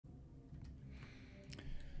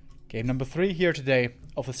Game number 3 here today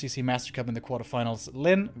of the CC Master Cup in the quarterfinals.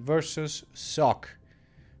 Lin versus Sock.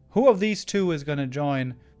 Who of these two is going to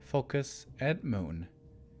join Focus and Moon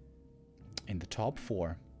in the top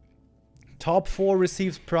 4? Top 4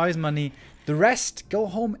 receives prize money. The rest go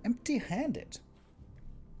home empty-handed.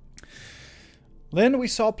 Lin we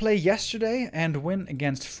saw play yesterday and win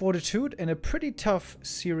against Fortitude in a pretty tough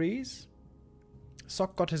series.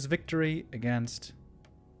 Sock got his victory against...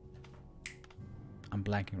 I'm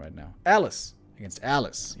blanking right now. Alice. Against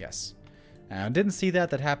Alice, yes. Didn't see that.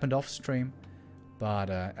 That happened off stream. But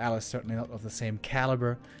Alice certainly not of the same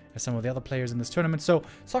caliber as some of the other players in this tournament. So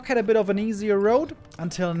Sock had a bit of an easier road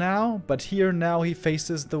until now. But here now he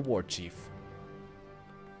faces the War Chief.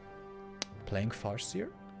 Playing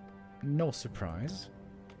Farseer. No surprise.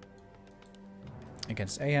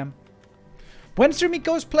 Against AM. When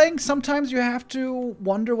Chimico is playing, sometimes you have to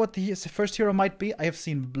wonder what the first hero might be. I have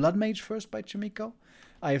seen Blood Mage first by Chimico.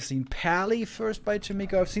 I have seen Pally first by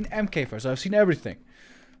Chimico. I've seen MK first. I've seen everything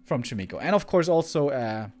from Chimico. And of course also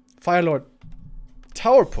Firelord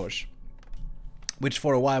Tower Push, which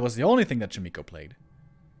for a while was the only thing that Chimico played.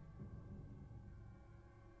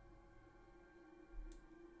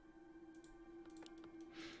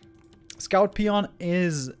 Scout Peon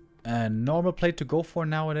is a normal play to go for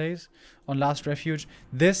nowadays on Last Refuge.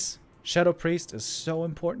 This Shadow Priest is so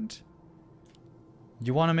important.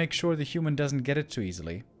 You want to make sure the human doesn't get it too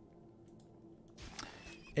easily.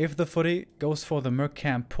 If the footy goes for the Merc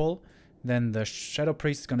Camp pull, then the Shadow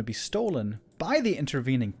Priest is going to be stolen by the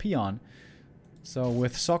intervening peon. So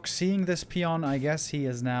with Sock seeing this peon, I guess he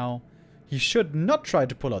is now... He should not try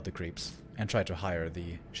to pull out the creeps and try to hire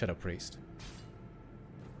the Shadow Priest.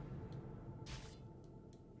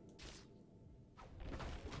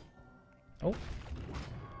 Oh.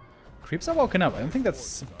 Creeps are woken up. I don't think that's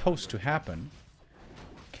supposed to happen.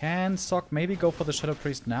 Can Sock maybe go for the Shadow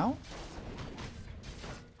Priest now?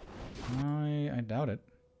 I doubt it.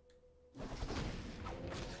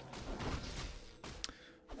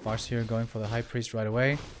 Farseer going for the High Priest right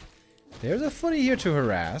away. There's a footy here to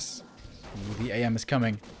harass. Ooh, the AM is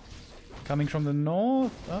coming. Coming from the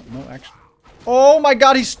north. Oh, no action. Oh my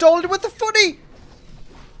god, he stole it with the footy!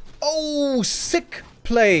 Oh, sick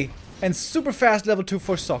play. And super fast level 2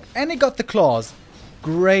 for Sock. And he got the claws.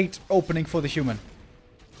 Great opening for the human.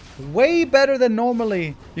 Way better than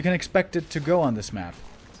normally you can expect it to go on this map.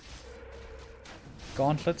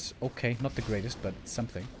 Gauntlets. Okay, not the greatest, but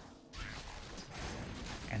something.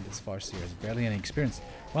 And this Farseer has barely any experience.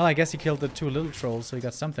 Well, I guess he killed the 2 little trolls, so he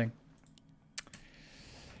got something.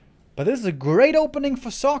 But this is a great opening for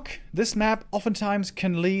Sock. This map oftentimes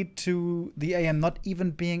can lead to the AM not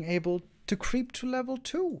even being able to creep to level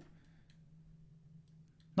 2.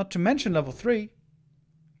 Not to mention level 3.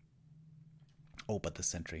 Oh, but the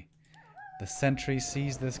sentry. The sentry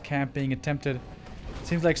sees this camp being attempted.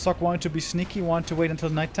 Seems like Sock wanted to be sneaky, wanted to wait until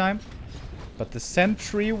nighttime. But the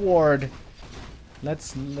sentry ward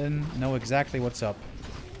lets Lin know exactly what's up.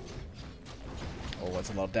 Oh, that's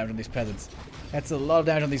a lot of damage on these peasants. That's a lot of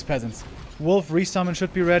damage on these peasants. Wolf resummon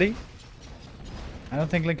should be ready. I don't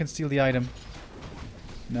think Lin can steal the item.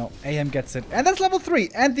 No, AM gets it. And that's level 3.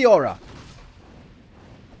 And the aura.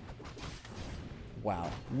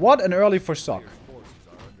 Wow. What an early for Sock.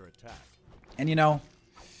 And you know,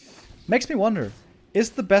 makes me wonder,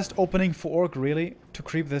 is the best opening for Orc really to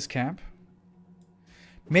creep this camp?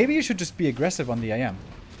 Maybe you should just be aggressive on the AM.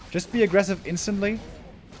 Just be aggressive instantly.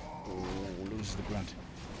 Oh, loses the grunt.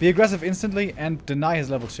 Be aggressive instantly and deny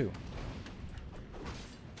his level 2.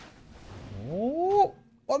 Oh,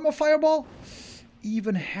 one more fireball.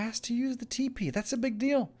 Even has to use the TP. That's a big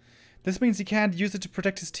deal. This means he can't use it to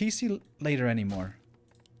protect his TC later anymore.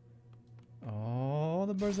 Oh,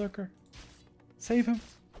 the Berserker. Save him.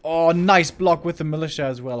 Oh, nice block with the militia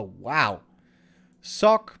as well. Wow.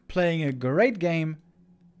 Sock playing a great game.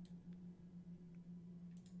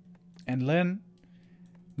 And Lin,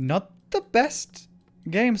 not the best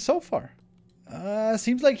game so far.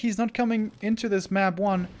 Seems like he's not coming into this map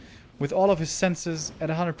 1 with all of his senses at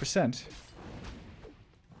 100%.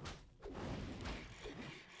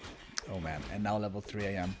 Oh man, and now level 3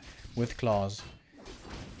 AM with claws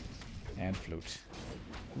and flute.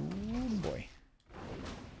 Ooh boy.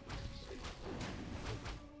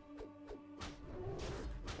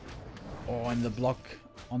 Oh, and the block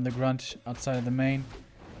on the grunt outside of the main.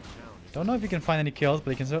 Don't know if you can find any kills,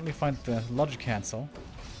 but you can certainly find the logic cancel.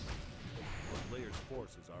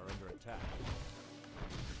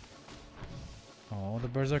 Oh, the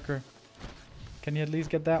Berserker. Can you at least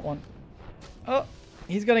get that one? Oh,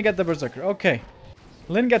 he's gonna get the Berserker. Okay.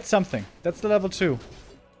 Lin gets something. That's the level 2.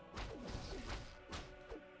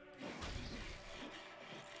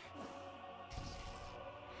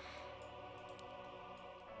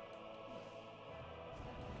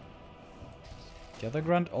 The other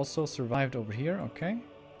grunt also survived over here. Okay.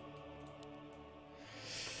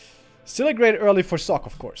 Still a great early for Sock,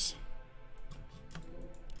 of course.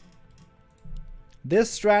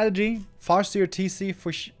 This strategy, Farseer TC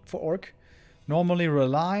for Orc, normally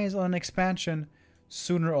relies on an expansion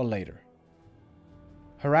sooner or later.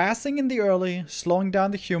 Harassing in the early, slowing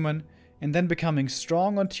down the human, and then becoming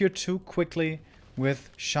strong on tier 2 quickly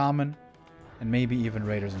with Shaman and maybe even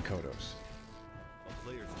Raiders and Kodos.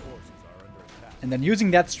 And then using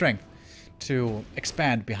that strength to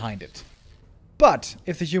expand behind it. But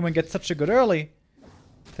if the human gets such a good early,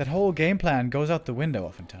 that whole game plan goes out the window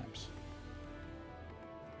oftentimes.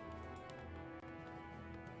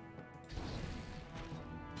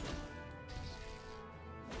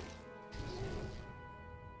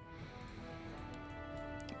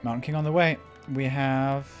 Mountain King on the way. We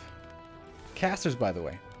have casters, by the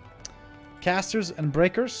way. Casters and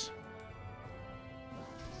breakers.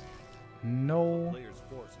 No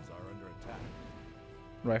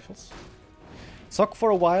rifles. Sock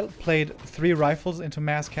for a while played 3 rifles into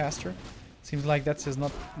mass caster. Seems like that's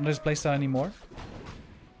not his playstyle anymore.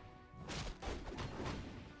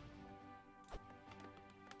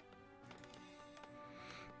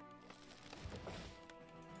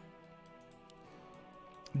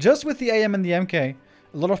 Just with the AM and the MK,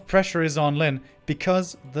 a lot of pressure is on Lin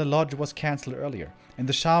because the Lodge was cancelled earlier, and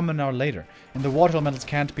the Shaman are later, and the water elementals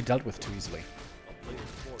can't be dealt with too easily.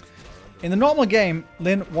 In the normal game,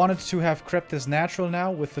 Lin wanted to have crept this natural now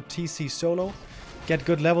with the TC solo, get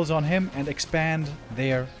good levels on him, and expand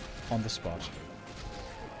there on the spot.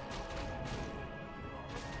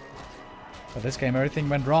 But this game, everything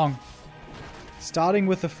went wrong. Starting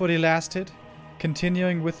with the footy last hit,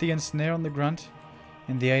 continuing with the ensnare on the grunt,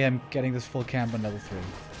 and the AM getting this full camp on level 3.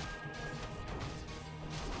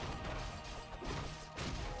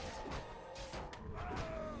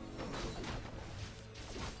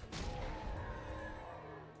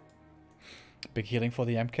 Big healing for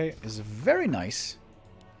the MK is very nice.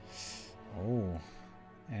 Oh.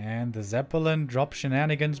 And the Zeppelin drop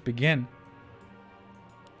shenanigans begin.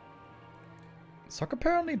 Sock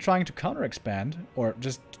apparently trying to counter-expand, or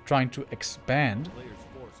just trying to expand.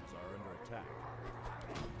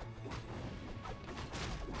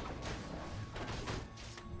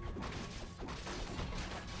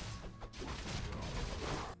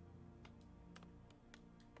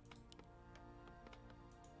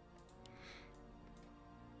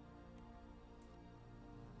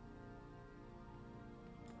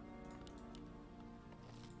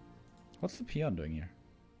 What's the peon doing here?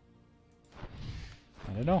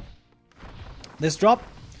 I don't know. This drop,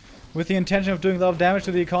 with the intention of doing a lot of damage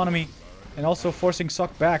to the economy, and also forcing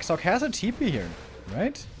Sock back. Sock has a TP here,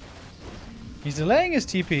 right? He's delaying his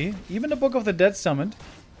TP. Even the Book of the Dead summoned.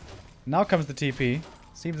 Now comes the TP.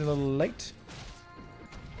 Seems a little late.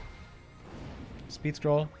 Speed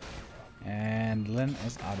scroll. And Lin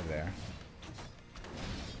is out of there.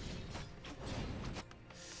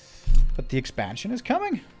 But the expansion is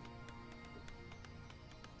coming.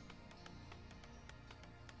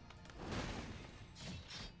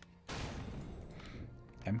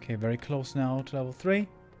 MK very close now to level 3.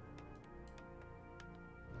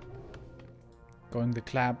 Going the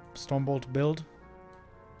Clap Stormbolt build.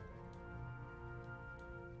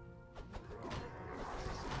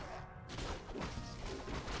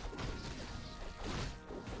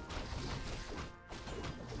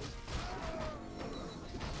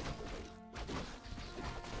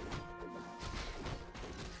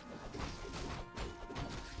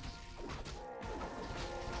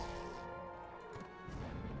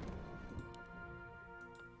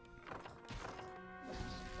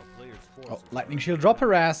 Oh, Lightning Shield drop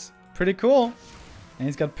harass. Pretty cool. And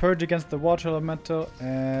he's got Purge against the Water Elemental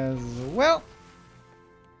as well.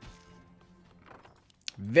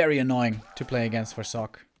 Very annoying to play against for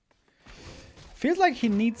Sock. Feels like he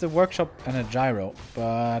needs a Workshop and a Gyro,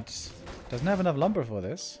 but doesn't have enough lumber for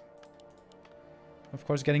this. Of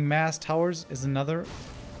course, getting mass towers is another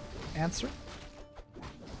answer.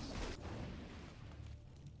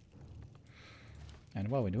 And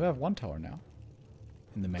well, we do have 1 tower now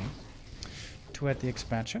in the main. 2 at the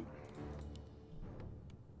expansion.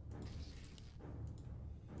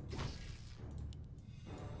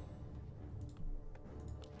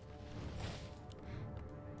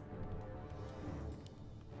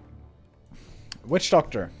 Witch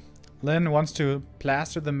Doctor. Lin wants to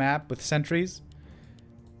plaster the map with sentries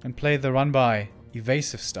and play the run-by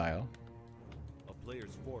evasive style. A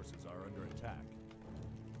player's forces are under attack.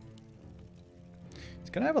 He's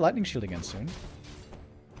gonna have a lightning shield again soon.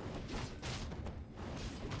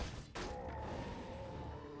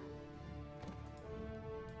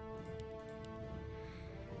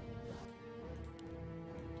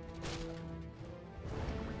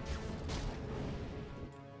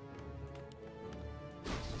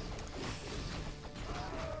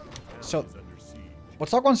 So, is under siege. what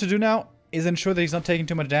Sok wants to do now is ensure that he's not taking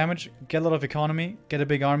too much damage, get a lot of economy, get a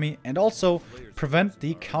big army, and also prevent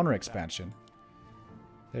the counter expansion.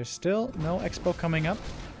 There's still no expo coming up.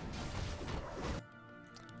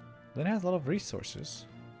 Lin has a lot of resources.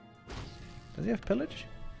 Does he have pillage?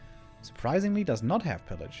 Surprisingly, does not have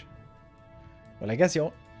pillage. Well, I guess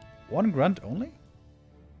one grunt only?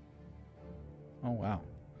 Oh, wow.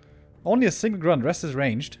 Only a single grunt, rest is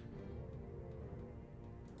ranged.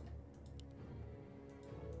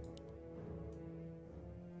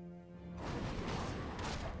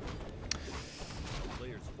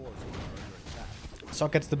 Players' forces are under attack.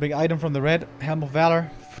 Sok gets the big item from the red. Helm of Valor.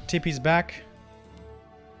 TP's back.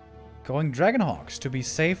 Going Dragonhawks to be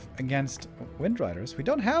safe against Windriders. We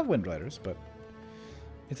don't have Windriders, but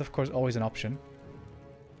it's of course always an option.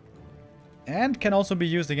 And can also be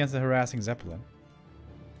used against the harassing Zeppelin.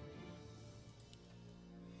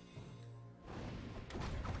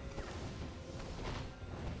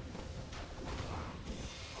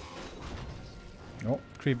 Oh,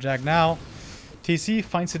 Creepjack now. TC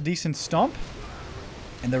finds a decent stomp.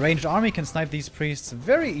 And the ranged army can snipe these priests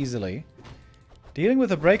very easily. Dealing with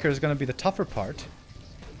the breaker is going to be the tougher part.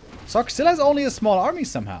 Sok still has only a small army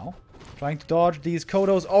somehow. Trying to dodge these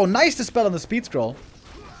Kodos. Oh, nice dispel on the speed scroll.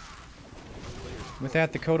 With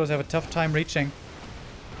that, the Kodos have a tough time reaching.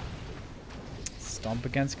 Stomp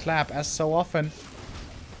against Clap, as so often.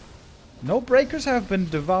 No breakers have been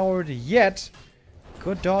devoured yet.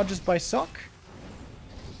 Good dodges by Sok.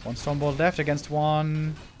 One Stormbolt left against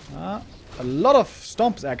one. A lot of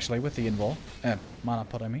stomps, actually, with the invul. Mana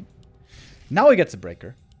pot, I mean. Now he gets a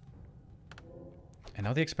breaker. And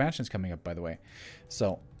now the expansion is coming up, by the way.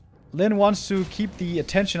 So, Lin wants to keep the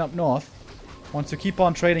attention up north. Wants to keep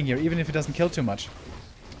on trading here, even if he doesn't kill too much.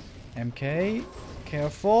 MK,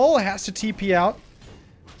 careful. Has to TP out.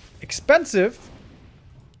 Expensive.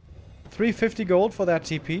 350 gold for that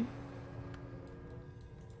TP.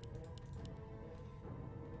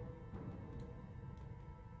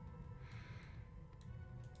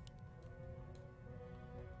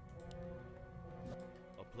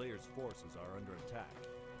 Players' forces are under attack.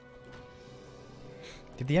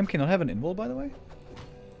 Did the MK not have an invul, by the way?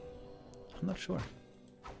 I'm not sure.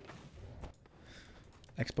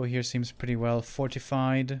 Expo here seems pretty well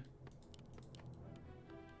fortified.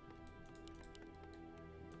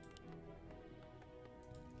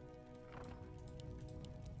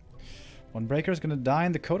 One breaker is going to die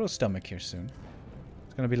in the Kodo stomach here soon.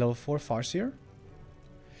 It's going to be level 4 Farseer.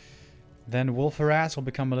 Then Wolf Harass will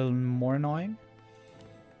become a little more annoying.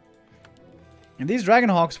 And these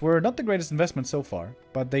Dragonhawks were not the greatest investment so far,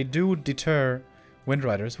 but they do deter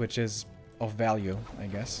Windriders, which is of value, I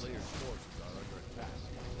guess. Players' forces are under attack.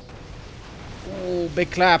 Oh, big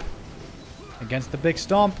clap. Against the big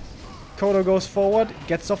stomp. Kodo goes forward,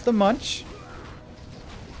 gets off the munch.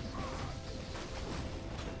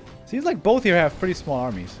 Seems like both here have pretty small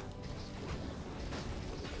armies.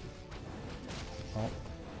 Oh,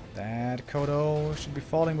 that Kodo should be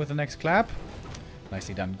falling with the next clap.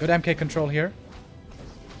 Nicely done. Good MK control here.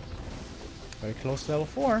 Very close to level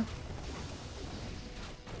 4.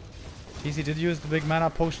 TC did use the big mana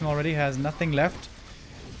potion already. Has nothing left.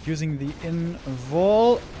 Using the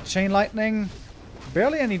invul. Chain lightning.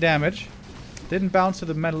 Barely any damage. Didn't bounce to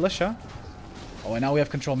the militia. Oh, and now we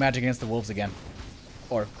have control magic against the wolves again.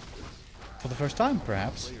 Or for the first time,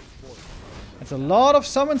 perhaps. It's a lot of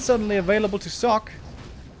summons suddenly available to Sok.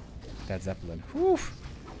 That Zeppelin. Whew.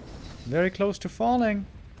 Very close to falling.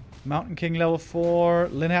 Mountain King level 4.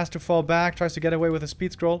 Lin has to fall back. Tries to get away with a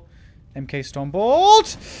speed scroll. MK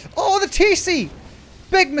Stormbolt. Oh, the TC!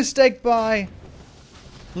 Big mistake by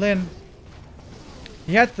Lin.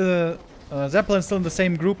 He had the Zeppelin still in the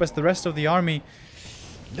same group as the rest of the army.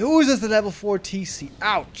 Loses the level 4 TC.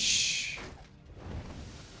 Ouch!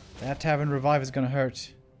 That Tavern Revive is gonna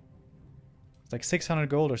hurt. It's like 600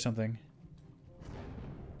 gold or something.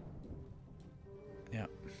 Yeah.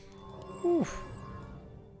 Oof.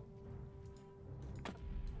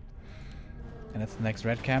 And that's the next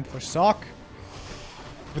red camp for Sok.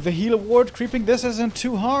 With the heal award creeping, this isn't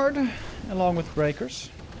too hard. Along with breakers.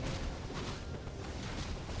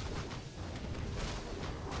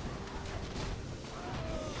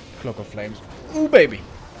 Cloak of Flames. Ooh, baby!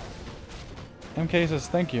 MK says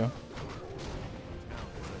thank you.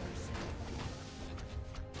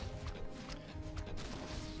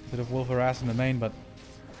 Bit of Wolf Harass in the main, but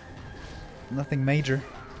nothing major.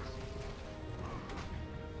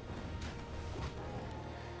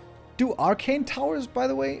 Do Arcane Towers, by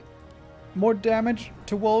the way, more damage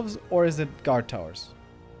to wolves, or is it Guard Towers?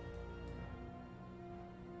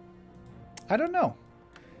 I don't know.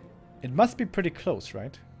 It must be pretty close,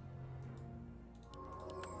 right?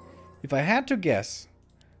 If I had to guess,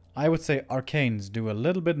 I would say arcanes do a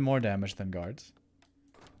little bit more damage than guards.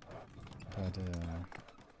 But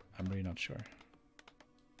I'm really not sure.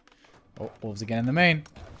 Oh, wolves again in the main.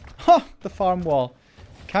 Ha! The farm wall.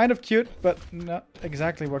 Kind of cute, but not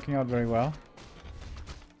exactly working out very well.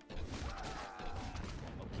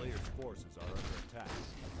 A player's forces are under attack.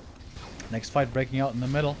 Next fight breaking out in the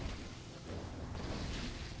middle.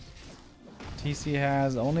 TC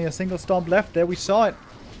has only a single stomp left. There we saw it.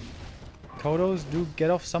 Kodos do get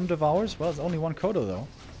off some devours. Well, it's only one Kodo though.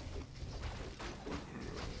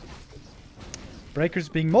 Breakers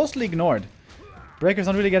being mostly ignored. Breakers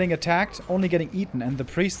not really getting attacked, only getting eaten, and the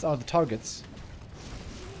priests are the targets.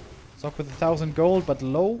 Zoc with 1,000 gold, but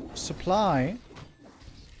low supply.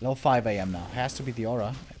 Low 5 AM now. Has to be the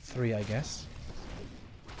aura. At 3, I guess.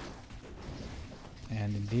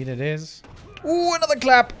 And indeed it is. Ooh, another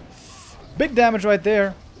clap! Big damage right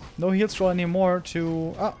there. No heal scroll anymore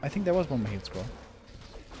to... Oh, I think there was one more heal scroll.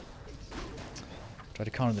 Try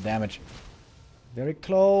to counter the damage. Very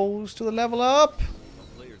close to the level up.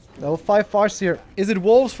 Level 5 Farseer. Is it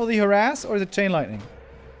wolves for the harass or is it chain lightning?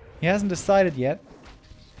 He hasn't decided yet.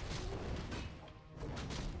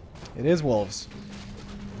 It is wolves.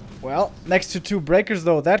 Well, next to 2 breakers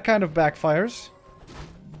though, that kind of backfires.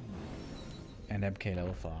 And MK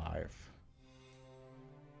level 5.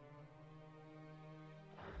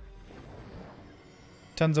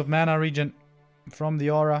 Tons of mana regen from the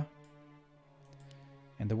aura.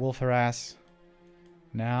 And the wolf harass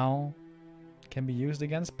now can be used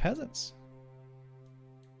against peasants.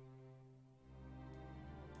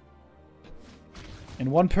 And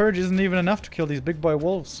 1 purge isn't even enough to kill these big boy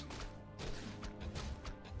wolves.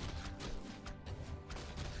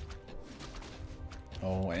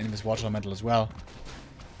 Oh, enemy's water elemental as well.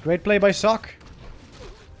 Great play by Sock.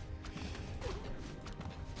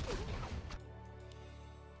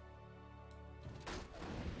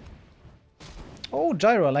 Oh,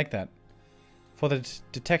 gyro, I like that. For the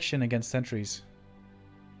detection against sentries.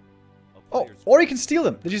 Oh, or you can steal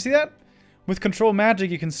them. Did you see that? With control magic,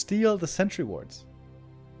 you can steal the sentry wards.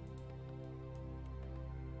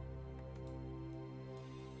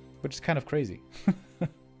 Which is kind of crazy.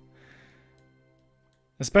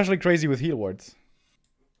 Especially crazy with heal wards.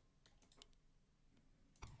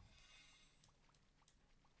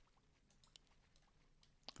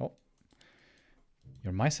 Oh.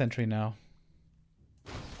 You're my sentry now.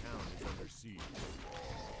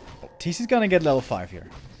 Oh, TC's gonna get level 5 here.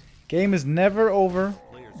 Game is never over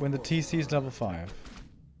when the TC is level 5.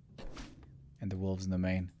 And the wolves in the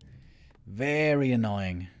main. Very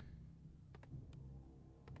annoying.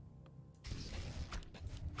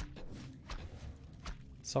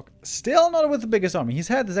 Sock still not with the biggest army. He's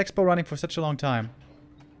had this expo running for such a long time.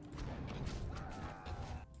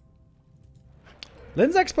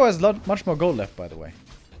 Lin's expo has much more gold left, by the way.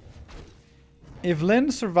 If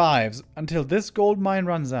Lin survives until this gold mine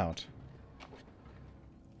runs out,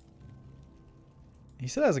 he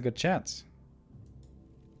still has a good chance.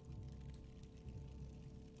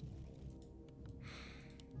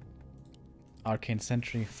 Arcane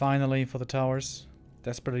Sentry finally for the towers.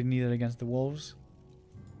 Desperately needed against the wolves.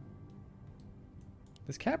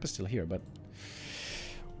 This cap is still here, but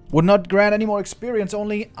would not grant any more experience,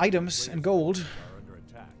 only items and gold.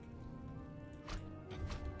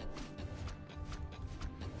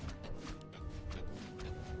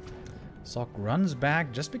 Sock runs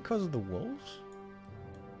back just because of the wolves?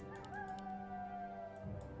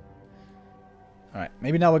 Alright,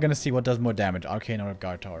 maybe now we're gonna see what does more damage, Arcane or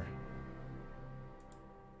Guard Tower.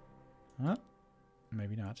 Huh?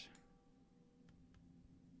 Maybe not.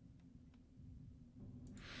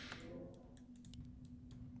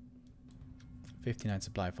 $59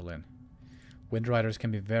 supply for Lin. Wind Riders can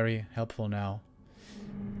be very helpful now.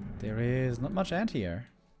 There is not much anti-air.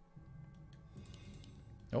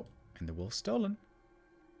 Oh, and the wolf's stolen.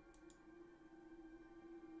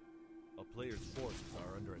 A player's forces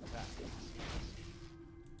are under attack.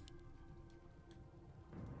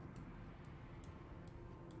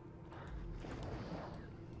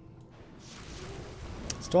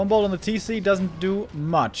 Stormbolt on the TC doesn't do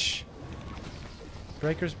much.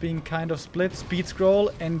 Breakers being kind of split. Speed scroll,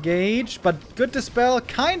 engage, but good dispel,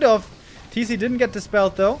 kind of. TC didn't get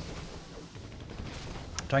dispelled though.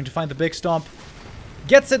 Trying to find the big stomp.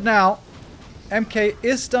 Gets it now. MK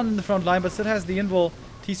is stunned in the front line, but still has the invul.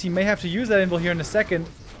 TC may have to use that invul here in a second.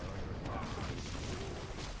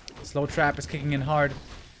 Slow trap is kicking in hard.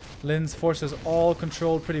 Lin's forces all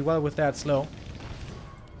controlled pretty well with that slow.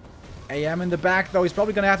 AM in the back, though. He's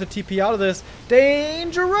probably going to have to TP out of this.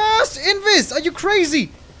 Dangerous! Invis! Are you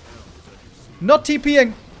crazy? Not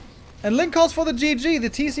TPing. And Lin calls for the GG. The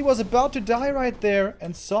TC was about to die right there.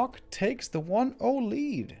 And Sock takes the 1-0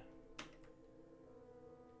 lead.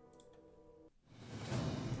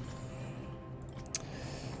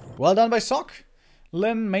 Well done by Sock.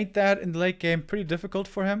 Lin made that in the late game pretty difficult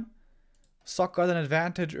for him. Sock got an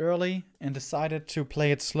advantage early and decided to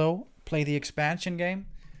play it slow. Play the expansion game.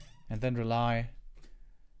 And then rely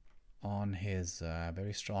on his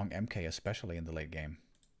very strong MK, especially in the late game.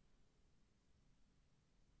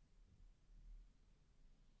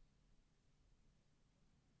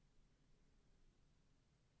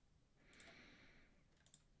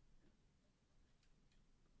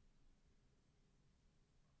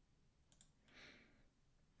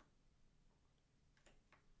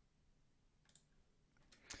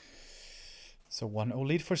 So 1-0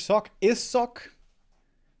 lead for Sock. Is Sock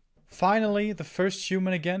finally the first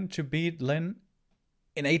human again to beat Lin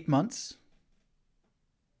in 8 months?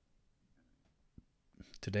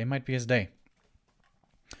 Today might be his day.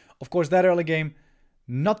 Of course, that early game,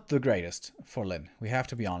 not the greatest for Lin. We have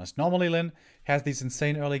to be honest. Normally, Lin has these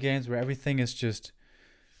insane early games where everything is just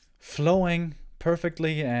flowing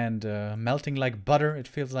perfectly and melting like butter. It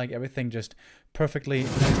feels like everything just perfectly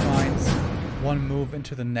intertwines one move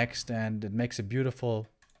into the next, and it makes a beautiful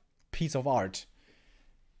piece of art.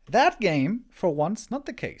 That game, for once, not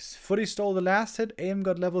the case. Footy stole the last hit, Aim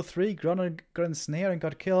got level 3, Grunner got in snare and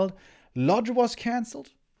got killed. Lodge was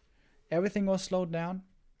cancelled. Everything was slowed down.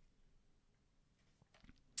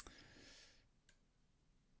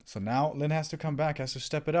 So now Lin has to come back, has to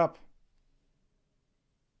step it up.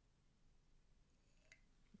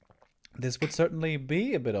 This would certainly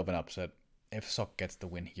be a bit of an upset if Sock gets the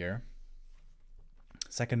win here.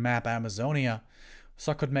 Second map, Amazonia.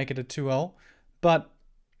 Sock could make it a 2-0. But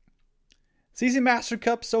CC Master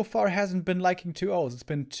Cup so far hasn't been liking 2-0s. It's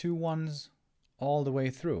been 2-1s all the way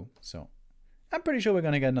through. So I'm pretty sure we're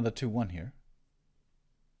going to get another 2-1 here.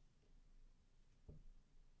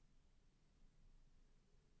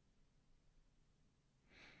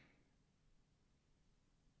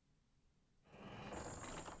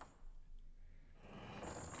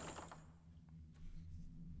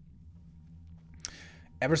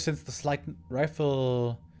 Ever since the slight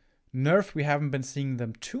rifle nerf, we haven't been seeing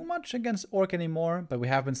them too much against Orc anymore, but we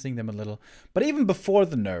have been seeing them a little. But even before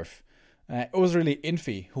the nerf, it was really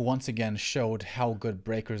Infi who once again showed how good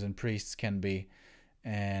Breakers and Priests can be.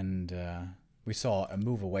 And we saw a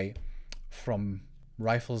move away from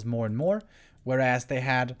rifles more and more, whereas they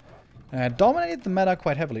had dominated the meta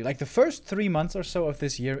quite heavily. Like the first 3 months or so of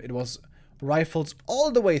this year, it was rifles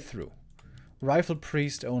all the way through. Rifle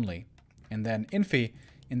Priest only. And then Infi,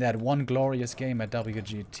 in that one glorious game at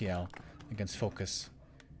WGTL against Focus,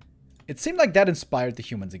 it seemed like that inspired the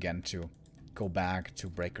humans again to go back to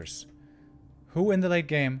Breakers, who in the late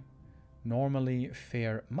game normally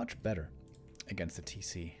fare much better against the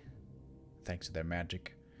TC, thanks to their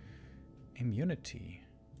magic immunity.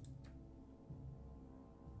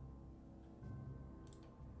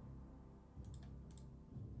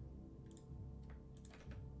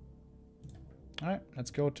 Alright,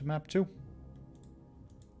 let's go to map 2.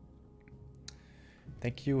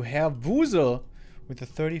 Thank you, Herr Wusel, with the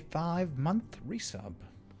 35-month resub.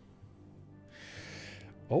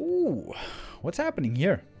 Oh, what's happening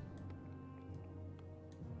here?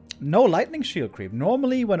 No lightning shield creep.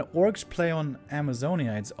 Normally, when orcs play on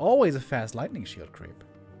Amazonia, it's always a fast lightning shield creep.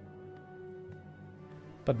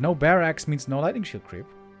 But no barracks means no lightning shield creep.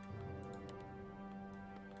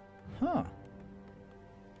 Huh.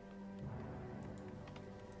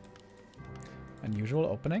 Unusual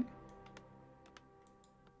opening.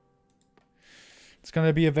 It's going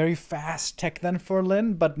to be a very fast tech then for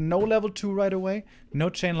Lin, but no level 2 right away. No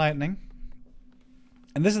chain lightning.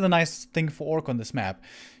 And this is the nice thing for Orc on this map.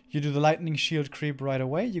 You do the lightning shield creep right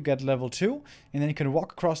away, you get level 2, and then you can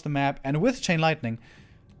walk across the map and with chain lightning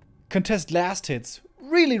contest last hits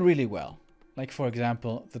really, really well. Like for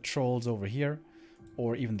example, the trolls over here,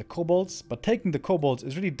 or even the kobolds. But taking the kobolds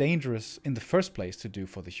is really dangerous in the first place to do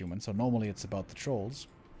for the humans, so normally it's about the trolls.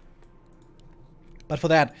 But for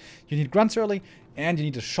that, you need grunts early, and you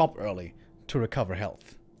need to shop early to recover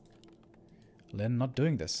health. Lin not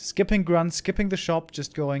doing this. Skipping grunts, skipping the shop,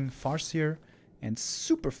 just going Farseer and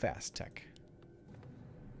super fast tech.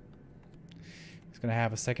 He's gonna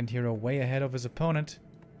have a second hero way ahead of his opponent.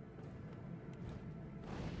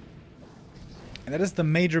 And that is the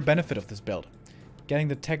major benefit of this build. Getting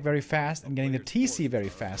the tech very fast and getting the TC very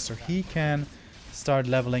fast, so he can start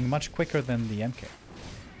leveling much quicker than the MK.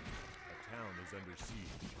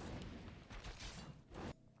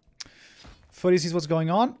 Footy sees what's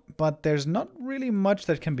going on, but there's not really much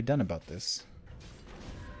that can be done about this.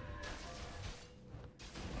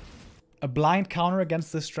 a blind counter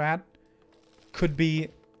against this strat could be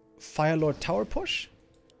Fire Lord tower push.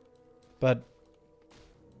 But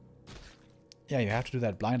yeah, you have to do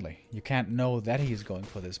that blindly. You can't know that he's going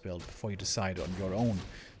for this build before you decide on your own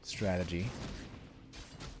strategy.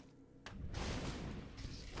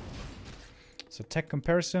 So tech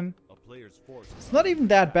comparison. It's not even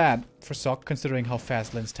that bad for Sock, considering how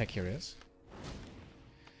fast Lin's tech here is.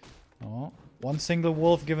 Oh, one single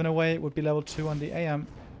wolf given away would be level 2 on the AM.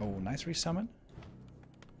 Oh, nice resummon.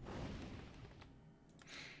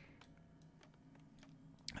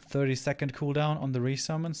 A 30-second cooldown on the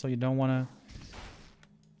resummon, so you don't want to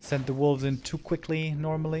send the wolves in too quickly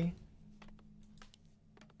normally.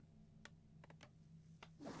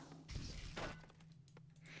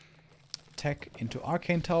 Tech into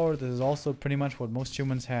Arcane Tower. This is also pretty much what most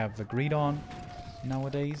humans have agreed on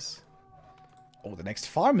nowadays. Oh, the next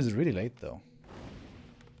farm is really late though.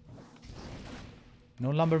 No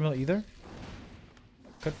lumber mill either.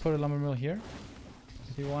 Could put a lumber mill here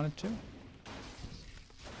if you wanted to.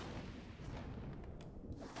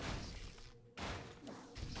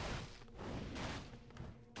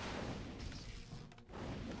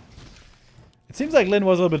 It seems like Lin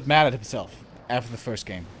was a little bit mad at himself after the first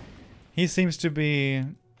game. He seems to be,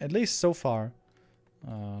 at least so far,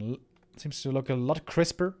 seems to look a lot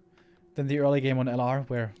crisper than the early game on LR,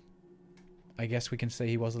 where I guess we can say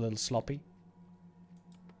he was a little sloppy.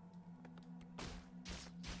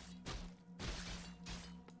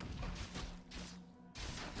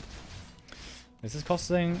 This is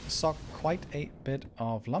costing Sock quite a bit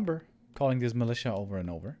of lumber, calling this militia over and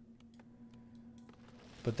over.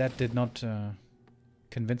 But that did not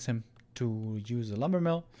convince him to use a lumber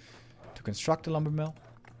mill, to construct a lumber mill.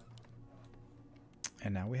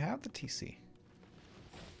 And now we have the TC.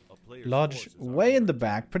 Lodge way in the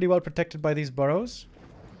back, pretty well protected by these burrows.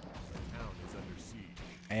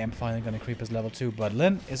 AM finally going to creep his level 2, but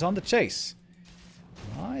Lin is on the chase.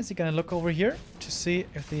 Is he going to look over here to see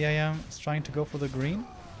if the AM is trying to go for the green?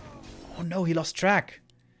 Oh no, he lost track.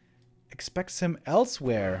 Expects him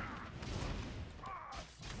elsewhere.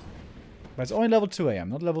 But it's only level 2 AM,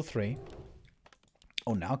 not level 3.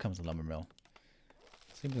 Oh, now comes the lumber mill.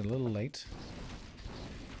 Seems a little late.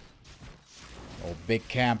 Oh, big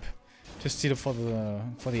camp. Just steal it for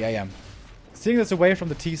the AM. Seeing this away from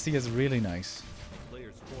the TC is really nice.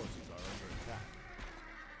 Players' forces are under attack.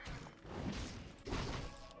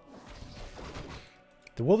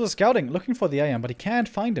 The wolves are scouting, looking for the AM, but he can't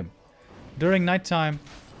find him. During nighttime,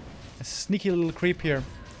 a sneaky little creep here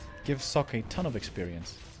gives Sock a ton of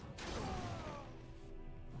experience.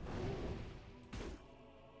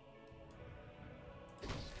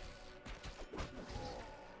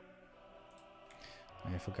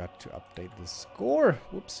 I forgot to update the score.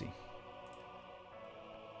 Whoopsie.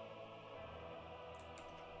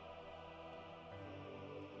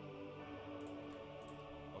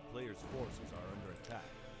 A player's forces are under attack.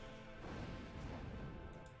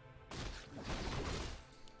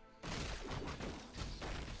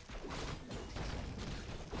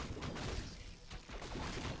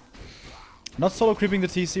 Not solo creeping the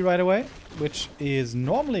TC right away, which is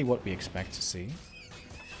normally what we expect to see.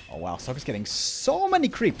 Oh wow, Sock is getting so many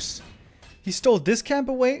creeps. He stole this camp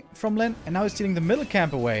away from Lin, and now he's stealing the middle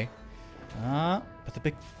camp away. But the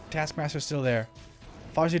big Taskmaster is still there.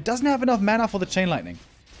 Farsight doesn't have enough mana for the Chain Lightning.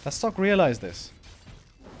 Does Sock realize this?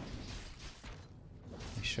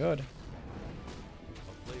 He should. A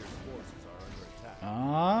player's forces are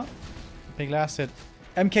under attack. Big last hit.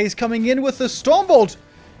 MK is coming in with the Stormbolt.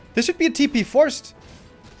 This should be a TP forced.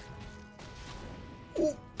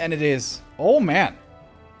 Ooh, and it is. Oh man.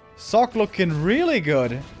 Sock looking really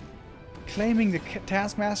good. Claiming the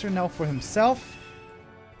Taskmaster now for himself.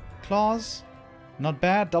 Claws. Not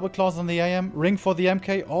bad. Double claws on the AM. Ring for the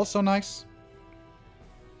MK. Also nice.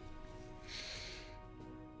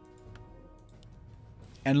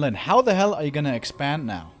 And Lin, how the hell are you going to expand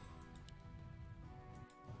now?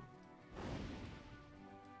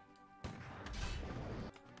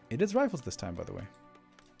 It is rifles this time, by the way.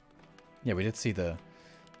 Yeah, we did see the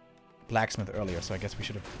blacksmith earlier, so I guess we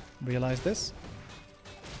should have realized this.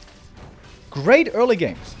 Great early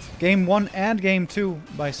games. Game 1 and Game 2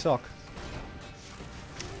 by Sock.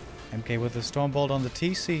 MK with the Stormbolt on the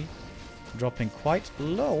TC. Dropping quite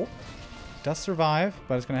low. Does survive,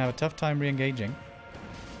 but it's going to have a tough time re-engaging.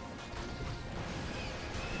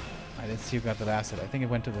 I didn't see who got the last hit. I think it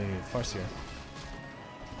went to the Farseer.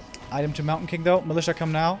 Item to Mountain King though. Militia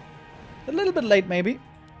come now. A little bit late maybe.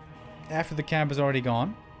 After the camp is already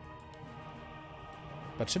gone.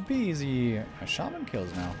 But should be easy shaman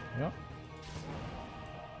kills now. Yep.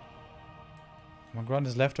 One grunt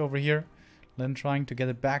is left over here. Lin trying to get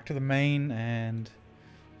it back to the main, and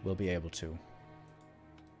will be able to.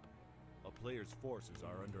 A player's forces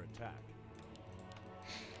are under attack.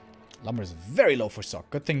 Lumber is very low for Sock.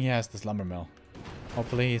 Good thing he has this lumber mill.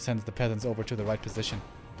 Hopefully he sends the peasants over to the right position.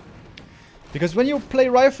 Because when you play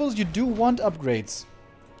rifles, you do want upgrades.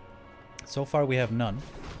 So far we have none.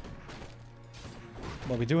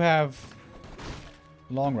 But we do have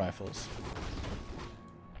long rifles.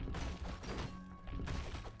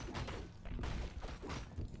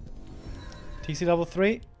 TC level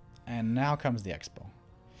 3. And now comes the Expo.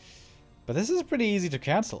 But this is pretty easy to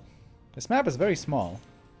cancel. This map is very small.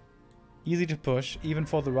 Easy to push, even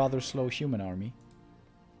for the rather slow human army.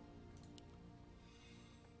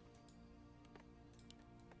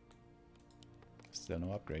 Still no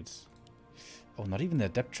upgrades. Oh, not even the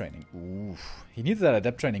adept training. Ooh, he needs that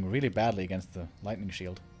adept training really badly against the lightning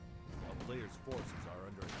shield. A player's forces are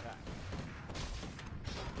under attack.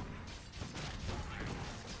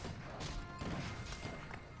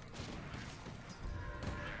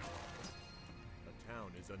 The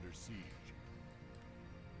town is under siege.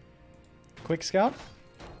 Quick scout.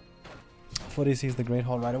 Footy sees the Great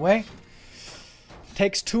Hall right away.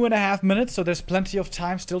 Takes 2.5 minutes, so there's plenty of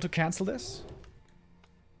time still to cancel this.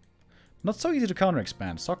 Not so easy to counter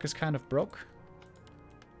expand. Sock is kind of broke.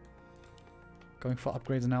 Going for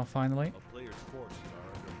upgrades now finally. A player's forces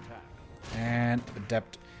are under attack. And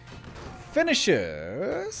adept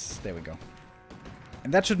finishes. There we go.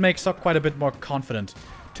 And that should make Sock quite a bit more confident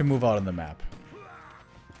to move out on the map.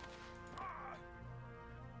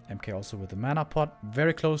 MK also with the mana pot.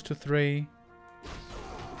 Very close to 3.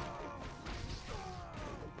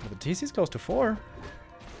 But the TC's close to 4.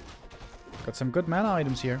 Got some good mana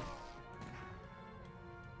items here.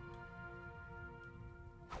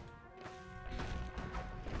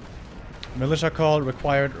 Militia call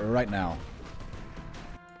required right now.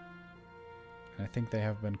 I think they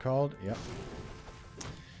have been called. Yep.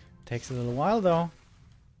 Takes a little while though.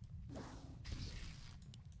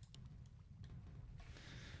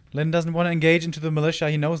 Lin doesn't want to engage into the militia.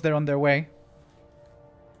 He knows they're on their way.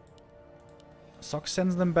 Sock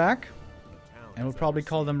sends them back. And will probably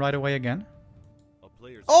call them right away again.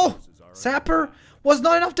 Oh! Sapper was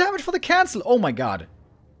not enough damage for the cancel. Oh my god.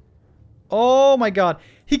 Oh my god.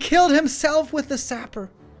 He killed himself with the sapper.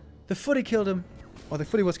 The footy killed him. Or the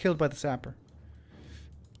footy was killed by the sapper.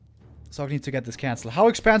 Sock needs to get this cancel. How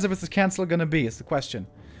expansive is this cancel gonna be is the question.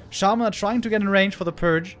 Shaman are trying to get in range for the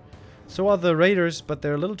purge. So are the raiders, but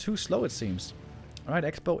they're a little too slow it seems. Alright,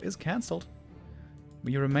 Expo is cancelled.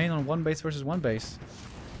 We remain on 1 base versus 1 base.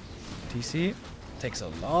 TC takes a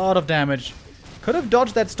lot of damage. Could have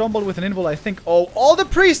dodged that Stumble with an invul, I think. Oh, all the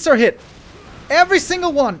priests are hit! Every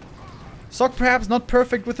single one! Sock perhaps not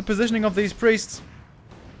perfect with the positioning of these priests.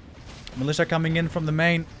 Militia coming in from the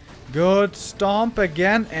main. Good stomp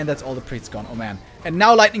again. And that's all the priests gone. Oh man. And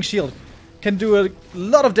now Lightning Shield can do a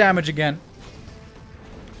lot of damage again.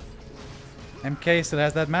 MK still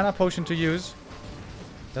has that mana potion to use.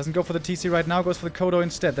 Doesn't go for the TC right now. Goes for the Kodo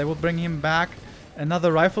instead. They will bring him back.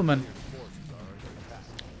 Another rifleman.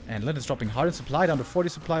 And Lin is dropping hard in supply. Down to 40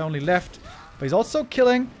 supply only left. But he's also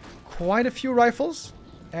killing quite a few rifles.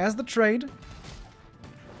 As the trade.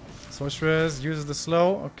 Sorceress uses the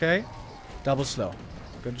slow. Okay. Double slow.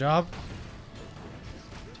 Good job.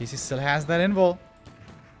 TC still has that invul.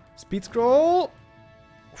 Speed scroll.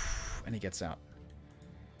 And he gets out.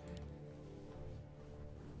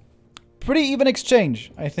 Pretty even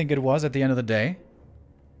exchange, I think it was at the end of the day.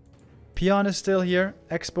 Peon is still here.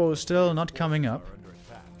 Expo is still not coming up.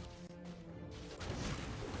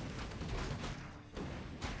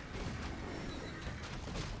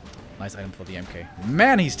 Nice item for the MK.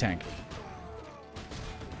 Man, he's tanky.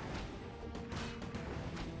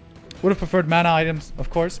 Would have preferred mana items, of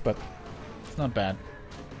course, but it's not bad.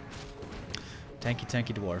 Tanky,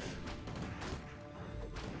 tanky dwarf.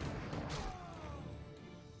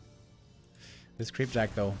 This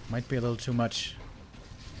creepjack, though, might be a little too much.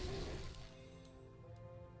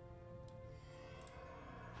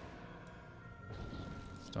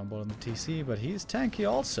 Stumble on the TC, but he's tanky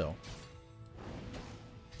also.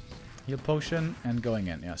 Heal potion and going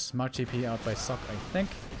in. Yeah, smart TP out by Sock, I think.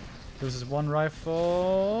 Loses 1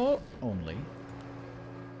 rifle only.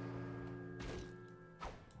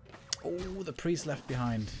 Oh, the priest left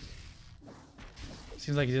behind.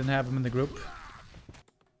 Seems like he didn't have him in the group.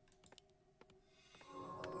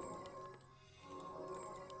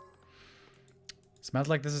 Smells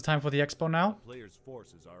like this is time for the Expo now. The player's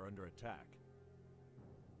forces are under attack.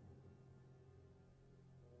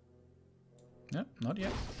 Yep, not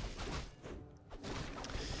yet.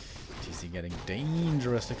 TC getting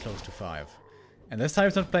dangerously close to 5. And this time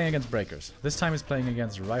it's not playing against breakers. This time it's playing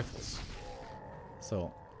against rifles.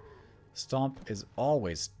 So, Stomp is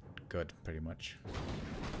always good, pretty much.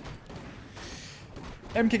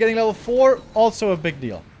 MK getting level 4, also a big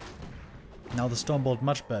deal. Now the Stormbolt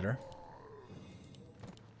much better.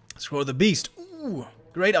 Scroll the Beast. Ooh,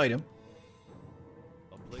 great item.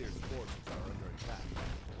 A player's forces are under attack.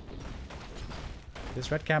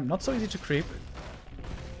 This red camp, not so easy to creep.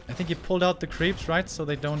 I think he pulled out the creeps, right? So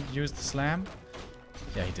they don't use the slam.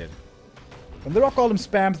 Yeah, he did. When the Rock Golem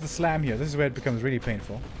spams the slam here, this is where it becomes really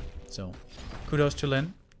painful. So, kudos to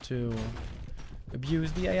Lin to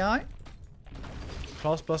abuse the AI.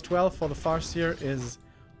 Claws plus 12 for the Farseer is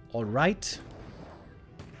alright.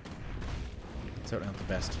 Certainly not the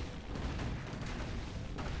best.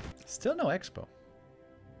 Still no Expo.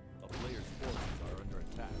 A player's forces are under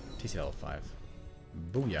attack. TC level 5.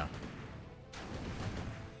 Booyah.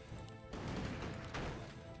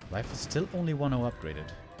 Rifle still only 1-0 upgraded.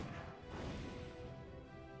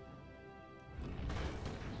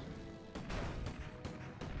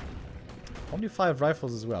 Only 5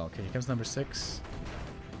 rifles as well. Okay, here comes number 6.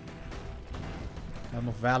 Helm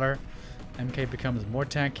of Valor. MK becomes more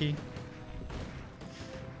tanky.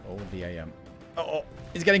 Oh, the AM. Oh,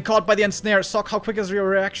 he's getting caught by the ensnare. Sock, how quick is your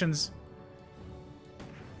reactions?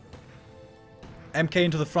 MK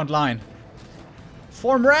into the front line.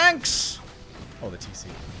 Form ranks! Oh, the TC.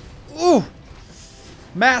 Ooh!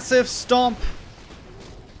 Massive stomp!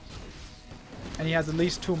 And he has at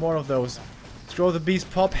least 2 more of those. Throw the Beast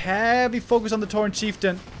pop. Heavy focus on the Torrent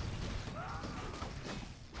Chieftain.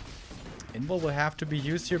 Invul will have to be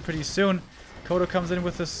used here pretty soon. Kodo comes in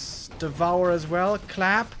with this Devour as well.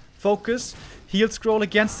 Clap. Focus. Heal scroll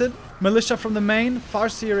against it. Militia from the main.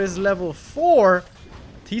 Farseer is level 4.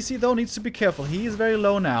 TC though needs to be careful. He is very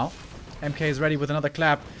low now. MK is ready with another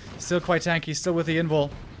clap. Still quite tanky. Still with the Invul.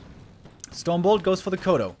 Stormbolt goes for the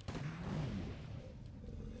Kodo.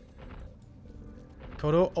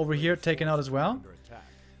 Kodo over here taken out as well.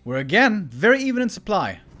 We're again very even in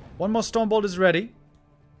supply. One more Stormbolt is ready.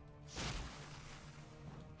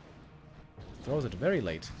 Throws it very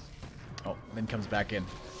late. Oh, then comes back in.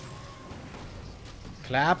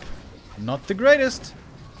 Clap. Not the greatest.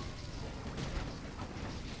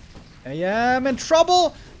 I am in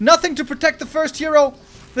trouble. Nothing to protect the first hero.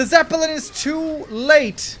 The Zeppelin is too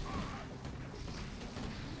late.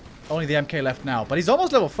 Only the MK left now, but he's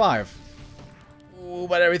almost level 5. Ooh,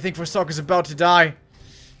 but everything for Sock is about to die.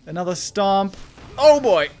 Another stomp. Oh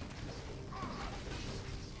boy.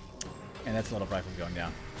 And that's a lot of rifles going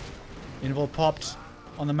down. Invul popped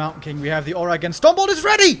on the Mountain King. We have the aura again. Stormbolt is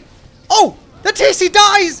ready! Oh! The TC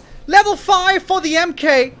dies! Level 5 for the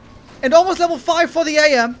MK. And almost level 5 for the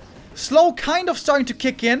AM. Slow kind of starting to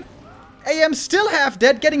kick in. AM still half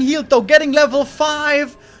dead. Getting healed though. Getting level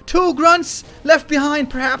 5. 2 grunts left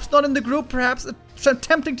behind. Perhaps not in the group. Perhaps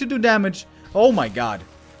attempting to do damage. Oh my god.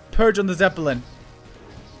 Purge on the Zeppelin.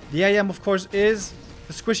 The AM, of course, is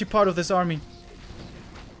the squishy part of this army.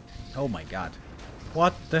 Oh my god.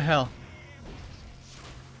 What the hell?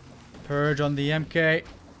 Purge on the MK.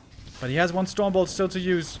 But he has one Stormbolt still to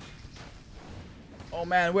use. Oh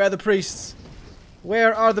man, where are the priests?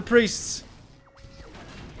 Where are the priests?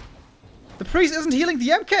 The priest isn't healing the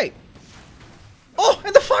MK. Oh,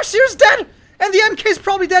 and the Farseer is dead! And the MK is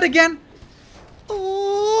probably dead again.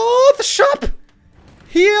 Oh, the shop!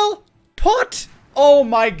 Heal! Pot! Oh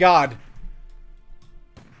my god.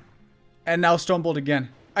 And now Stormbolt again.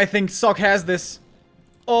 I think Sock has this.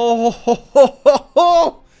 Oh, ho, ho, ho,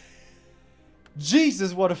 ho.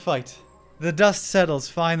 Jesus, what a fight. The dust settles,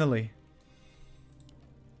 finally.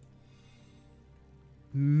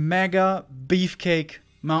 Mega Beefcake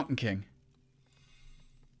Mountain King.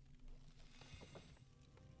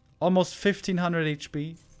 Almost 1500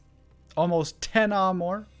 HP. Almost 10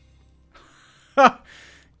 armor.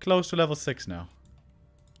 Close to level 6 now.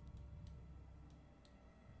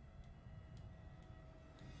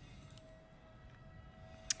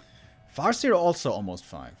 Farseer also almost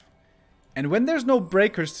 5. And when there's no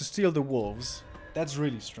breakers to steal the wolves, that's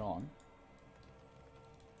really strong.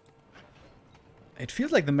 It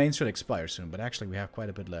feels like the main should expire soon, but actually we have quite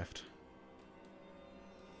a bit left.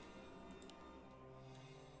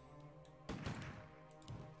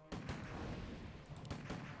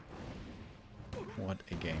 What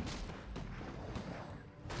a game.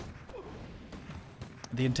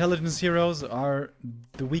 The intelligence heroes are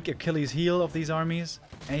the weak Achilles heel of these armies,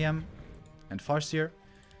 AM and Farseer.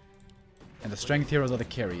 And the strength heroes are the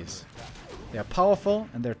carries. They are powerful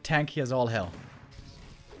and they're tanky as all hell.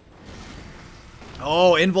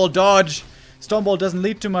 Oh, Invul dodge! Stormbolt doesn't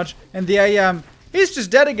lead too much. And the AM, he's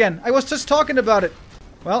just dead again. I was just talking about it.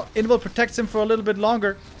 Well, Invul protects him for a little bit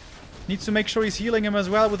longer. Needs to make sure he's healing him as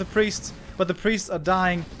well with the priests. But the priests are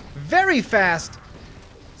dying very fast.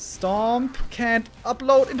 Stomp can't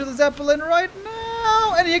upload into the Zeppelin right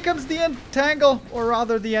now. And here comes the entangle, or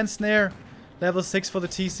rather the ensnare. Level 6 for the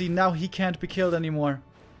TC. Now he can't be killed anymore.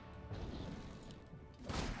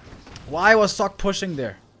 Why was Sok pushing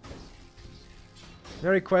there?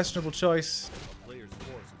 Very questionable choice. A player's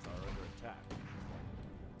forces are under attack.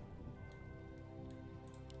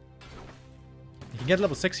 You can get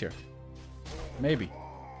level 6 here. Maybe.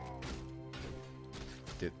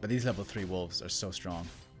 Dude, but these level 3 wolves are so strong.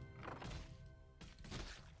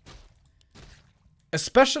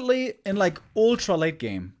 Especially in like ultra late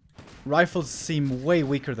game. Rifles seem way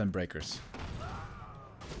weaker than breakers.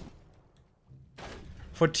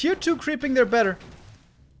 For tier 2 creeping they're better.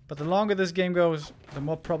 But the longer this game goes, the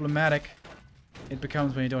more problematic it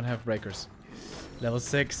becomes when you don't have breakers. Level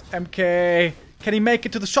 6, MK. Can he make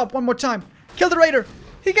it to the shop one more time? Kill the raider!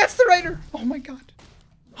 He gets the raider! Oh my god.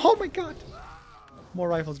 Oh my god. More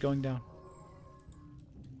rifles going down.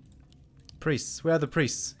 Priests. Where are the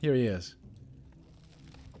priests? Here he is.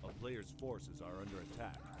 A player's forces are under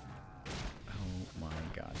attack. Oh my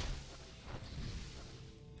god.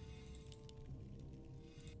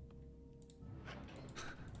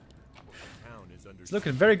 Town is under It's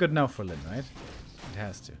looking very good now for Lin, right? It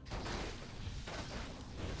has to.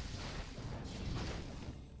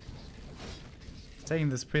 It's taking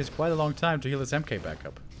this priest quite a long time to heal his MK back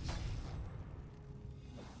up.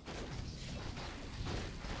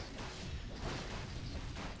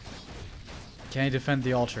 Can he defend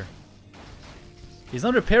the altar? He's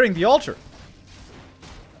not repairing the altar.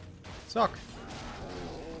 Suck.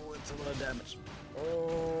 Oh, it's a lot of damage.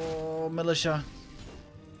 Oh, militia.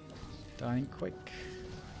 Dying quick.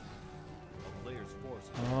 A player's forces.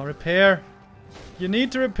 Oh, repair. You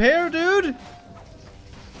need to repair, dude.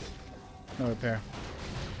 No repair.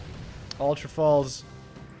 Altar falls.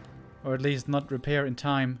 Or at least not repair in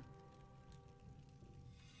time.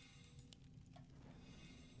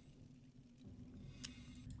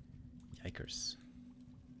 Yikers.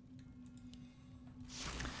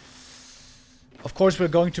 Of course we're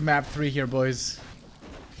going to map 3 here, boys.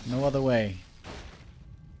 No other way.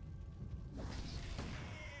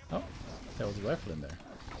 Oh, there was a rifle in there.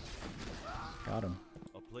 Got him.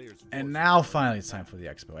 A player's And forces now are finally it's time for the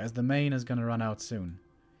expo, as the main is gonna run out soon.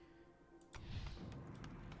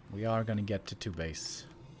 We are gonna get to 2 base.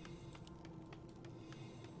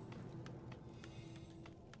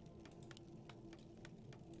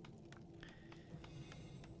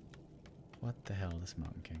 What the hell is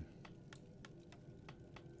Mountain King?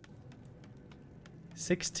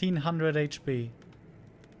 1600 HP.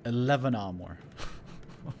 11 armor.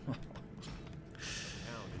 town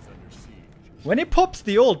is under siege. When he pops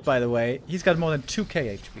the ult, by the way, he's got more than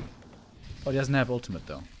 2k HP. Oh, he doesn't have ultimate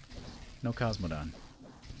though. No Cosmodon.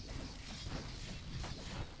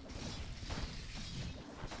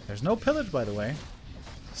 There's no pillage, by the way.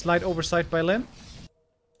 Slight oversight by Lin.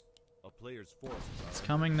 A player's forces are It's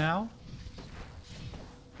coming now.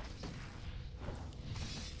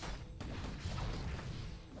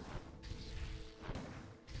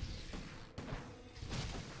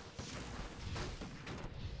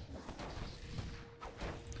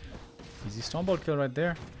 Easy Stormbolt kill right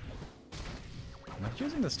there. I'm not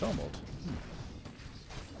using the Stormbolt.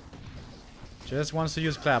 Just wants to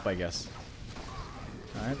use Clap, I guess.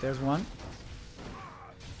 Alright, there's one.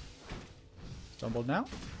 Stormbolt now?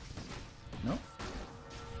 No?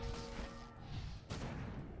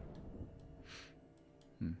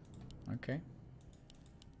 Okay.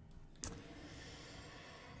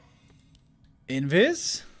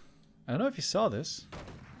 Invis? I don't know if you saw this.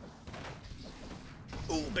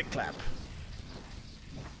 Ooh, big clap.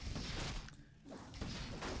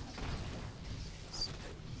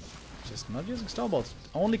 Just not using snowballs.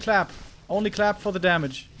 Only clap. Only clap for the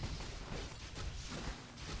damage.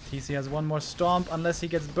 TC has one more stomp unless he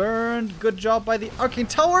gets burned. Good job by the Arcane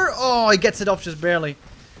Tower. Oh, he gets it off just barely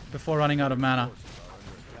before running out of mana.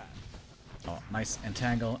 Oh, nice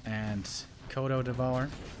Entangle and Kodo Devour.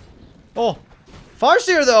 Oh,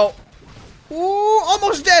 Farseer though. Ooh,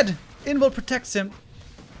 almost dead. Invul protects him.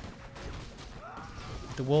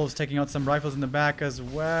 The wolves taking out some rifles in the back as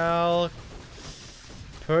well.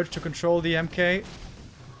 Purge to control the MK.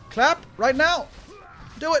 Clap right now.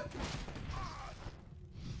 Do it.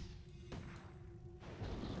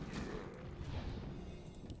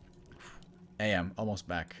 AM almost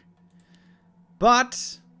back.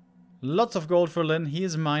 But lots of gold for Lin. He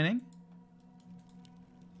is mining.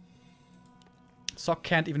 Sok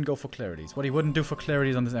can't even go for clarities. What he wouldn't do for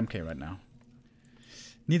clarities on this MK right now.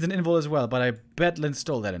 Needs an invul as well, but I bet Lin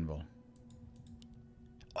stole that invul.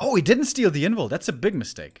 Oh, he didn't steal the invul. That's a big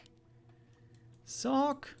mistake.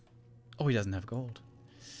 Sock. Oh, he doesn't have gold.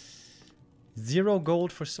 0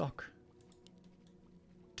 gold for Sock.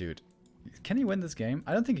 Dude, can he win this game?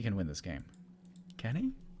 I don't think he can win this game. Can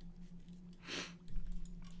he?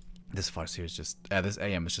 This Farseer is just... this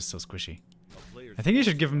AM is just so squishy. I think you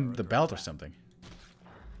should give him the belt or something.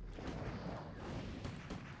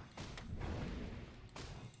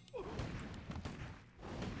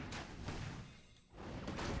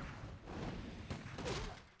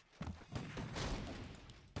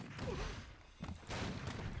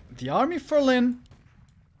 The army for Lin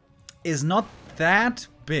is not that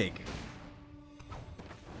big.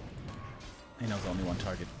 He knows only one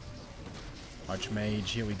target. Archmage,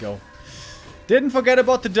 here we go. Didn't forget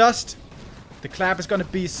about the dust. The clap is gonna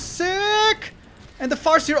be sick! And the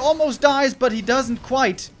Farseer almost dies, but he doesn't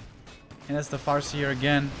quite. And that's the Farseer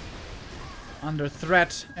again. Under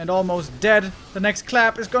threat and almost dead. The next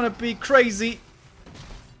clap is gonna be crazy.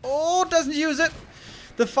 Oh, doesn't use it.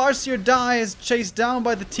 The Farseer dies, chased down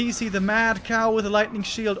by the TC, the Mad Cow with a lightning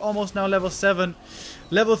shield, almost now level 7.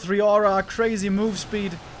 Level 3 aura, crazy move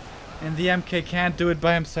speed. And the MK can't do it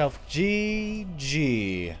by himself.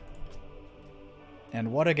 GG.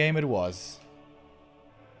 And what a game it was.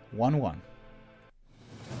 1-1.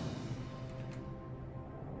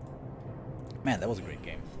 Man, that was a great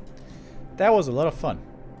game. That was a lot of fun.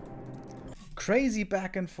 Crazy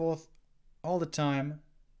back and forth all the time.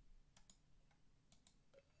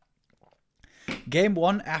 Game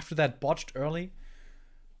 1, after that botched early,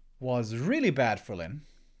 was really bad for Lin.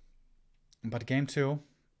 But game 2,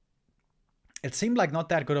 it seemed like not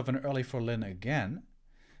that good of an early for Lin again.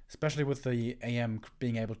 Especially with the AM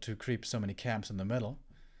being able to creep so many camps in the middle.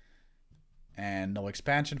 And no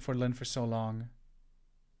expansion for Lin for so long.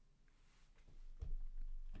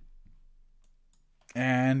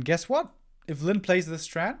 And guess what? If Lin plays this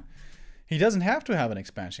strat, he doesn't have to have an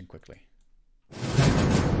expansion quickly.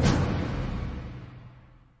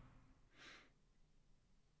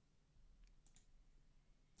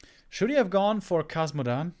 Should he have gone for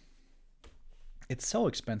Cosmodan? It's so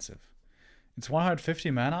expensive. It's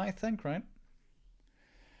 150 mana, I think, right?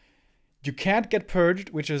 You can't get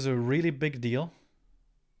purged, which is a really big deal.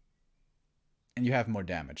 And you have more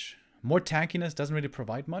damage. More tankiness doesn't really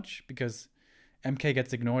provide much, because MK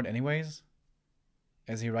gets ignored anyways,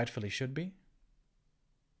 as he rightfully should be.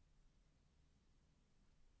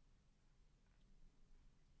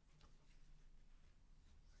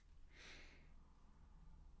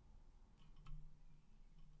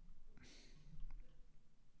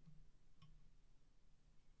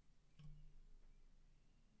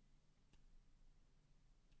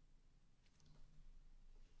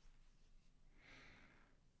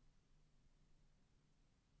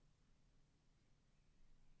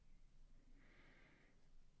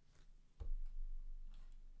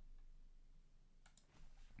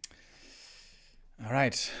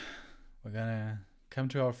 Alright, we're gonna come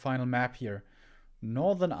to our final map here.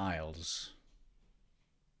 Northern Isles.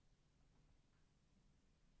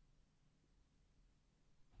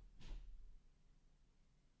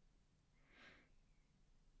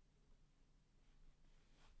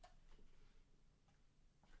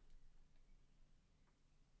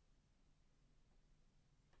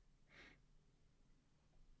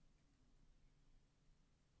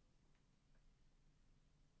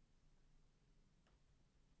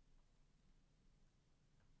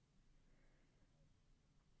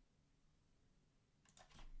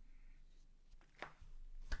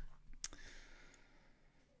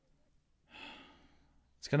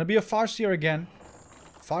 It's gonna be a Farseer again.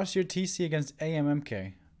 Farseer TC against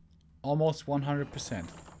AMMK. Almost 100%.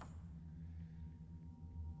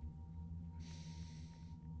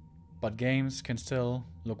 But games can still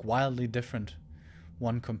look wildly different,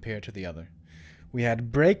 one compared to the other. We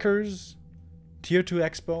had Breakers, Tier 2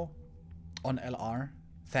 Expo on LR,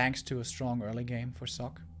 thanks to a strong early game for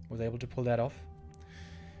Sock. Was able to pull that off.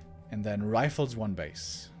 And then Rifles won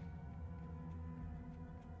base.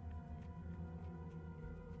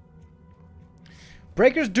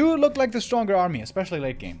 Breakers do look like the stronger army, especially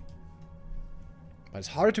late game. But it's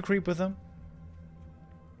harder to creep with them.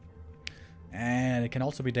 And it can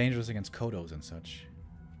also be dangerous against Kodos and such.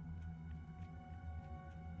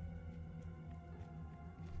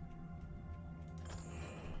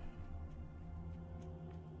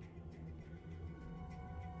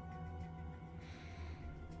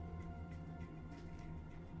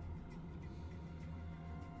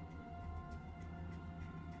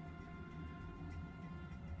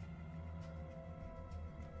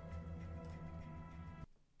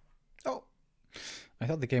 I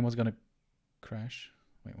thought the game was gonna crash.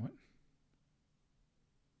 Wait, what?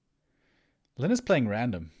 Lynn is playing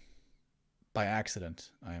random. By accident,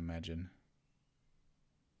 I imagine.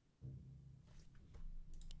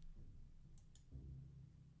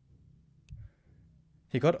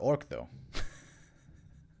 He got Orc though.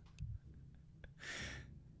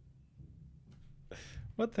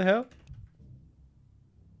 What the hell?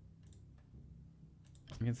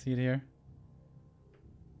 You can see it here.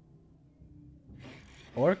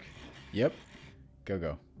 Orc? Yep. Go,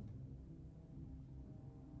 go.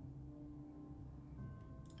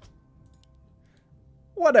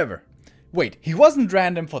 Whatever. Wait, he wasn't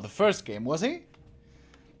random for the first game, was he?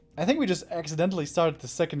 I think we just accidentally started the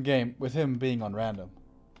second game with him being on random.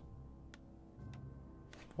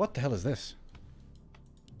 What the hell is this?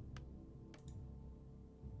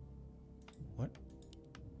 What?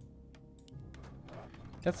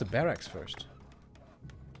 That's the barracks first.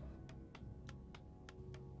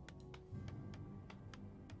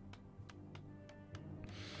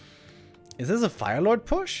 Is this a Firelord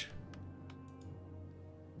push?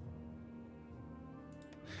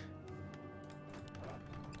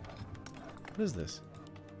 What is this?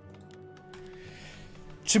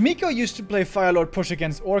 Chimiko used to play Firelord push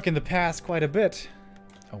against Orc in the past quite a bit.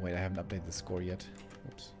 Oh wait, I haven't updated the score yet.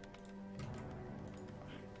 Oops.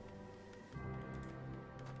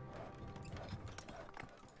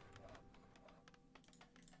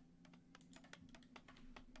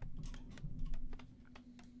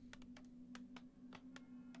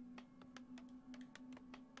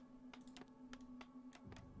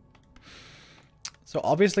 So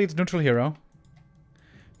obviously it's neutral hero.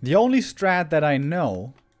 The only strat that I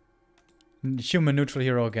know, human neutral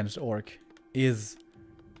hero against Orc, is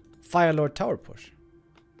Firelord tower push.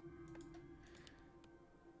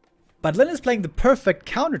 But Lyn is playing the perfect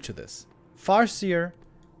counter to this. Farseer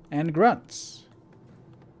and Grunts.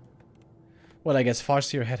 Well, I guess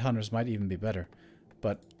Farseer Headhunters might even be better.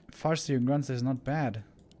 But Farseer and Grunts is not bad.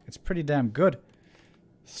 It's pretty damn good.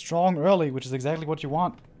 Strong early, which is exactly what you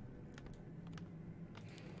want.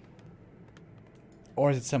 Or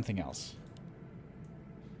is it something else?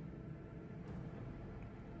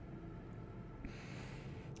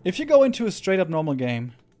 If you go into a straight up normal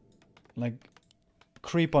game, like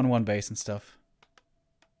creep on one base and stuff.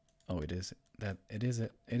 Oh, it is that. It is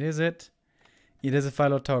it. It is it. It is a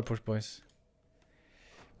Firelord tower push, boys.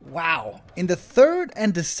 Wow! In the third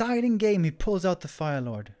and deciding game, he pulls out the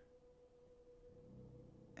Firelord,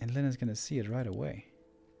 and Lyn is gonna see it right away.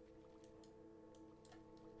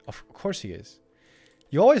 Of course he is.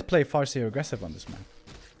 You always play Farseer aggressive on this map.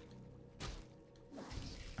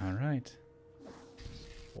 Alright.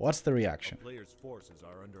 What's the reaction? Player's forces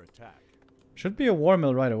are under attack. Should be a War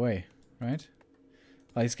Mill right away, right?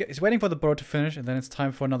 He's waiting for the board to finish, and then it's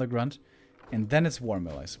time for another Grunt. And then it's War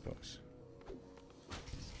Mill, I suppose.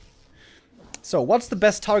 So, what's the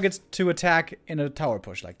best target to attack in a tower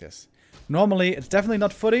push like this? Normally, it's definitely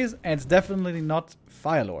not footies, and it's definitely not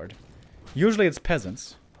Firelord. Usually it's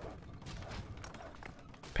peasants.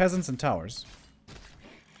 Peasants and towers.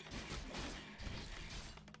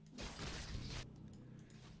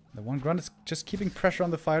 The one Grunt is just keeping pressure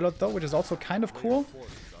on the Firelord though, which is also kind of cool.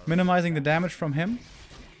 Minimizing the damage from him.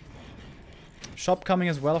 Shop coming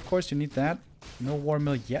as well, of course, you need that. No War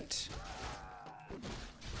Mill yet.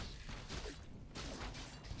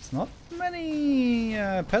 It's not many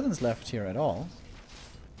peasants left here at all.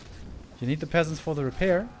 You need the peasants for the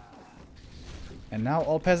repair. And now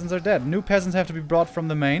all peasants are dead. New peasants have to be brought from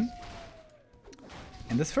the main.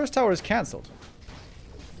 And this first tower is cancelled.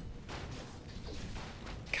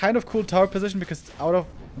 Kind of cool tower position because it's out of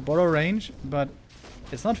borrow range, but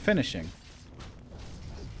it's not finishing.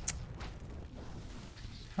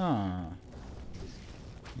 Huh.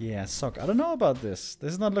 Yeah, suck. I don't know about this.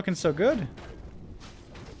 This is not looking so good.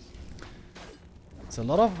 It's a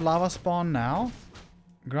lot of lava spawn now.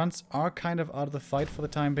 Grunts are kind of out of the fight for the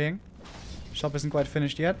time being. Shop isn't quite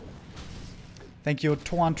finished yet. Thank you,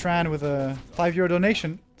 Tuan Tran, with a €5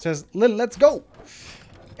 donation. Says, Lyn, let's go!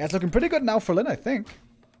 Yeah, it's looking pretty good now for Lyn, I think.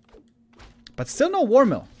 But still no War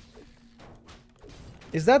Mill.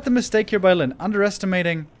 Is that the mistake here by Lyn?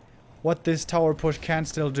 Underestimating what this tower push can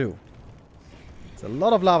still do. It's a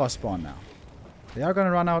lot of lava spawn now. They are going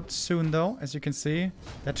to run out soon, though. As you can see,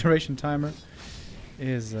 that duration timer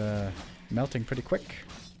is melting pretty quick.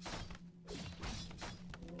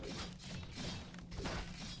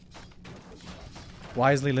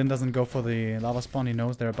 Wisely, Lyn doesn't go for the lava spawn. He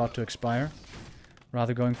knows they're about to expire.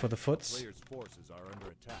 Rather going for the foots. Player's forces are under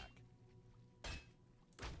attack.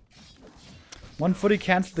 One footy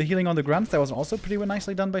cancelled the healing on the Grunts. That was also pretty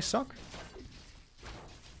nicely done by Sock.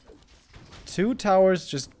 2 towers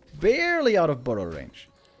just barely out of burrow range.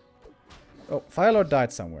 Oh, Firelord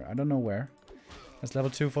died somewhere. I don't know where. That's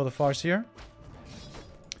level 2 for the Farseer.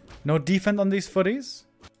 No defense on these footies.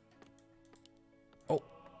 Oh,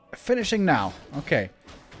 finishing now. Okay.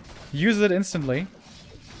 Uses it instantly.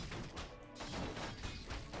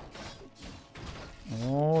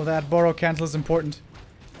 Oh, that burrow cancel is important.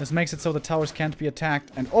 This makes it so the towers can't be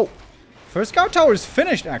attacked. And oh, first scout tower is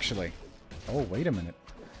finished actually. Oh, wait a minute.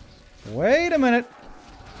 Wait a minute.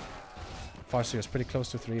 Farseer is pretty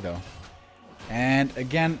close to 3 though. And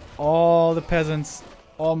again, all the peasants,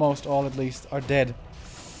 almost all at least, are dead.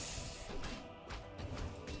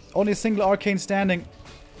 Only a single arcane standing.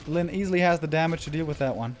 Lyn easily has the damage to deal with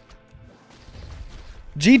that one.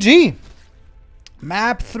 GG!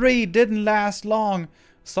 Map 3 didn't last long.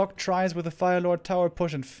 Sok tries with the Firelord tower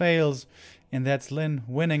push and fails. And that's Lyn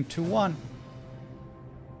winning 2-1.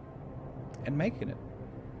 And making it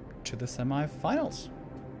to the semi-finals.